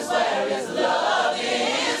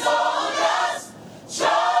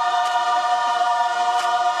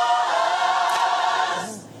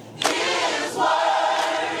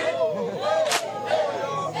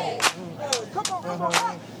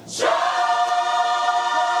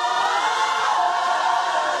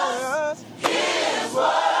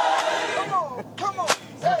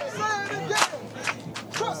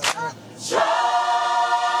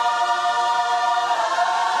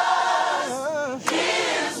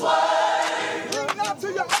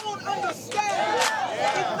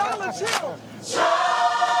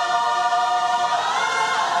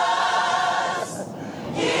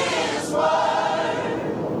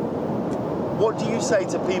 say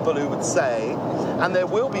to people who would say, and there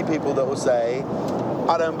will be people that will say,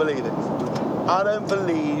 I don't believe it. I don't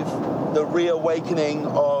believe the reawakening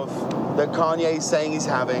of that Kanye is saying he's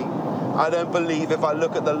having. I don't believe, if I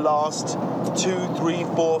look at the last 2, 3,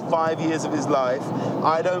 4, 5 years of his life,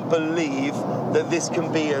 I don't believe that this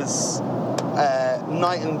can be as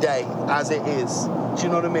night and day as it is. Do you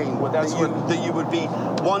know what I mean? Well, that you would be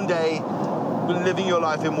one day living your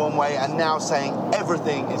life in one way and now saying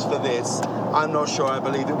everything is for this. I'm not sure I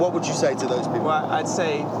believe it. What would you say to those people? Well, I'd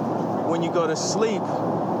say when you go to sleep,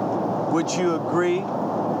 would you agree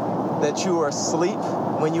that you are asleep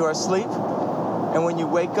when you are asleep? And when you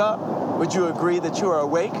wake up, would you agree that you are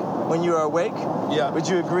awake when you are awake? Yeah. Would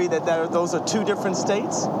you agree that those are two different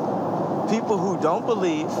states? People who don't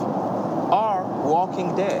believe are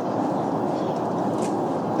walking dead.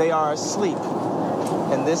 They are asleep.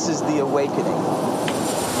 And this is the awakening.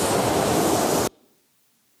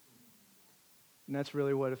 And that's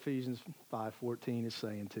really what Ephesians 5:14 is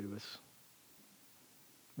saying to us.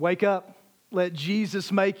 Wake up. Let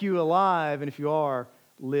Jesus make you alive. And if you are,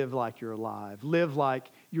 live like you're alive. Live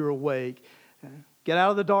like you're awake. Get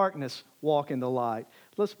out of the darkness. Walk in the light.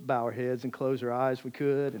 Let's bow our heads and close our eyes if we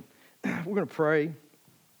could. And we're going to pray.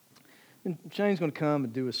 And Shane's going to come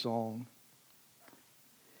and do a song.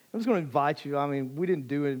 I'm just going to invite you. I mean, we didn't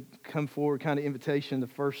do a come forward kind of invitation in the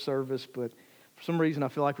first service, but for some reason I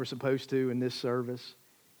feel like we're supposed to in this service.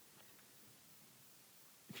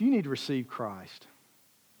 If you need to receive Christ,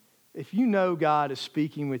 if you know God is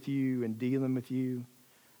speaking with you and dealing with you,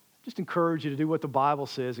 just encourage you to do what the Bible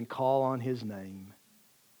says and call on His name.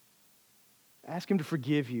 Ask Him to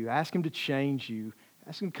forgive you. Ask Him to change you.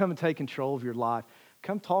 Ask Him to come and take control of your life.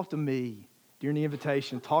 Come talk to me during the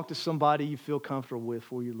invitation. Talk to somebody you feel comfortable with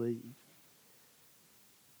before you leave.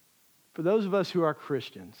 For those of us who are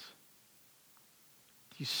Christians,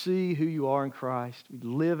 you see who you are in Christ. We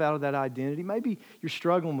live out of that identity. Maybe you're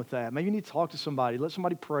struggling with that. Maybe you need to talk to somebody. Let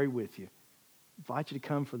somebody pray with you. I invite you to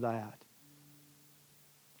come for that.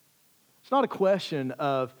 It's not a question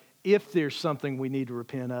of if there's something we need to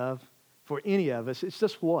repent of for any of us. It's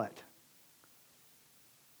just what.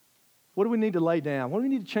 What do we need to lay down? What do we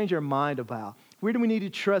need to change our mind about? Where do we need to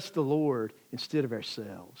trust the Lord instead of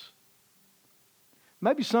ourselves?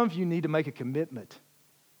 Maybe some of you need to make a commitment.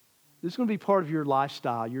 This is going to be part of your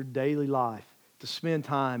lifestyle, your daily life, to spend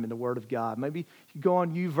time in the Word of God. Maybe you go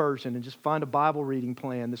on YouVersion and just find a Bible reading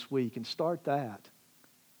plan this week and start that.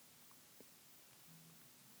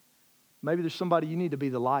 Maybe there's somebody you need to be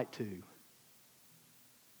the light to. You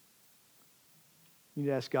need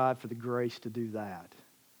to ask God for the grace to do that.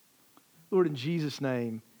 Lord, in Jesus'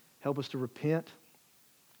 name, help us to repent.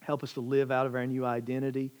 Help us to live out of our new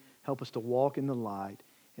identity. Help us to walk in the light.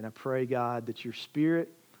 And I pray, God, that your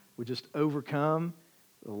Spirit would just overcome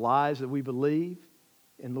the lies that we believe.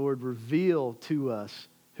 And Lord, reveal to us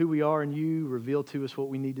who we are in you. Reveal to us what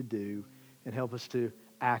we need to do. And help us to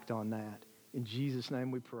act on that. In Jesus'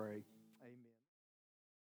 name we pray.